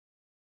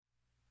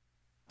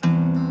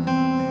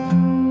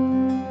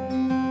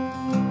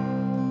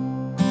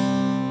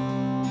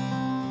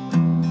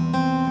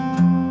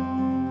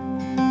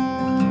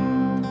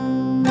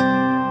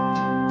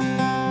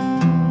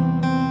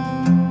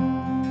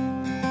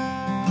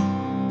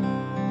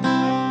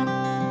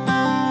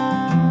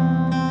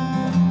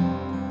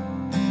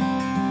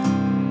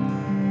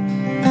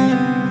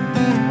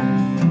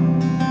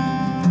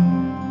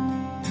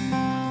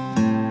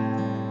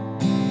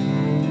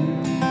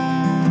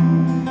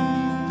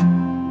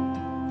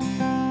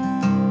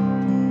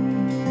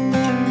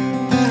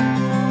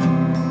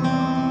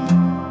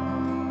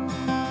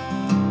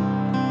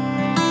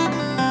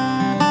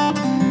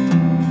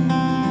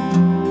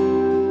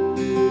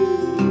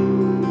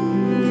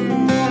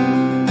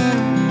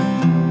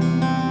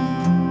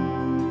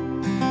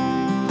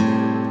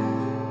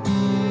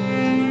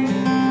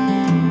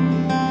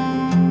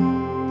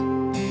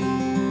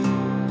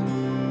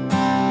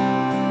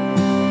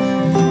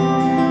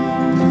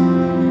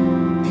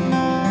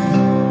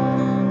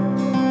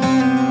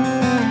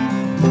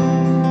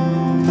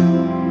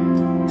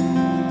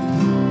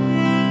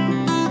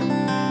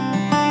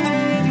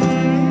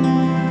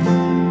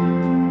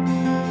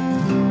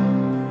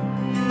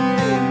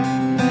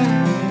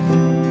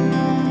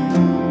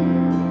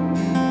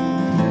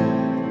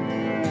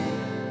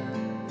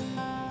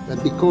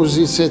because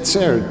it's a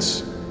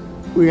church.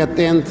 We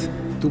attend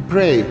to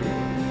pray,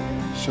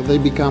 so they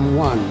become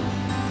one.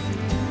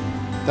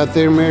 That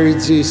their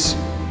marriage is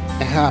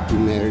a happy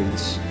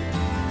marriage.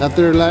 That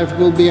their life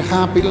will be a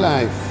happy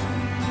life.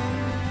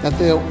 That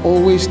they'll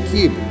always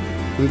keep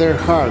in their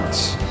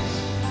hearts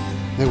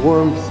the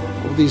warmth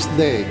of this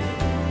day.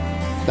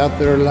 That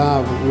their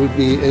love will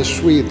be as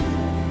sweet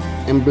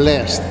and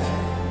blessed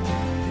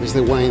as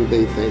the wine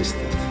they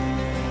tasted.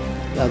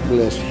 God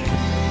bless you.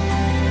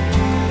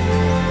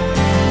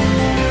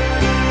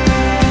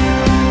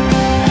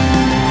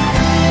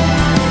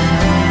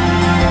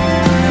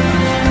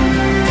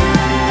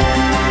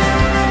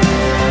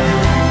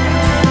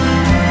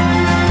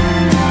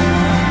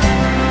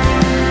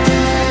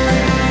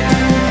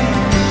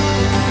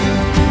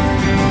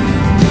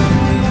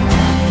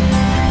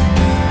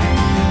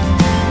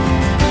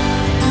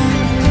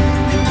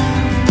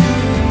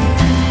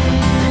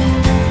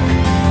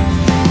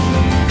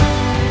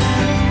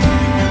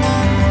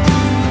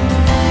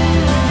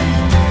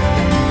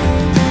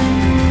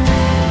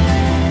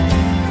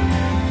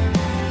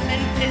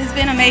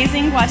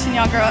 Amazing watching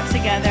y'all grow up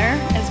together,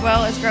 as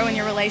well as growing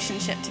your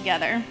relationship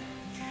together.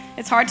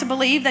 It's hard to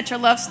believe that your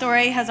love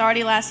story has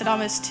already lasted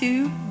almost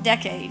 2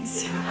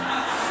 decades.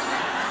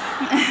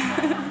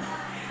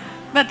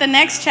 But the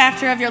next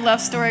chapter of your love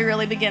story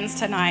really begins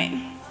tonight.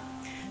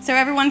 So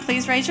everyone,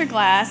 please raise your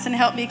glass and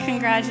help me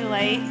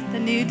congratulate the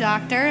new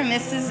doctor,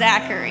 Mrs.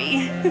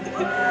 Zachary.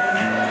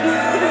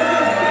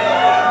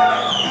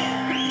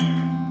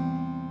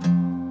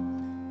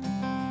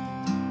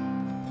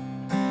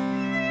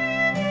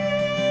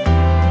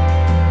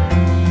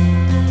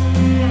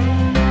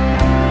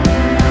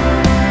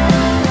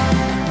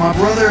 My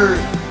brother,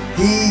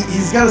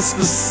 he's got a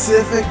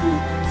specific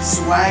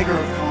swagger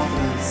of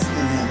confidence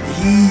in him.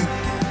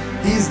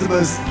 He's the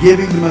most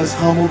giving, the most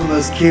humble, the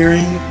most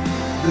caring,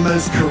 the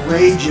most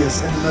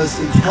courageous, and the most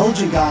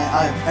intelligent guy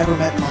I've ever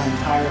met in my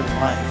entire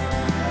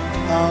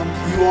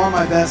life. You are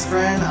my best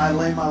friend. I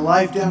lay my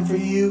life down for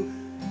you.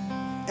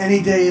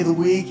 Any day of the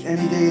week,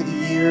 any day of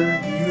the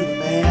year, you're the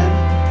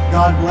man.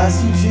 God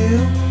bless you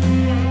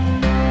too.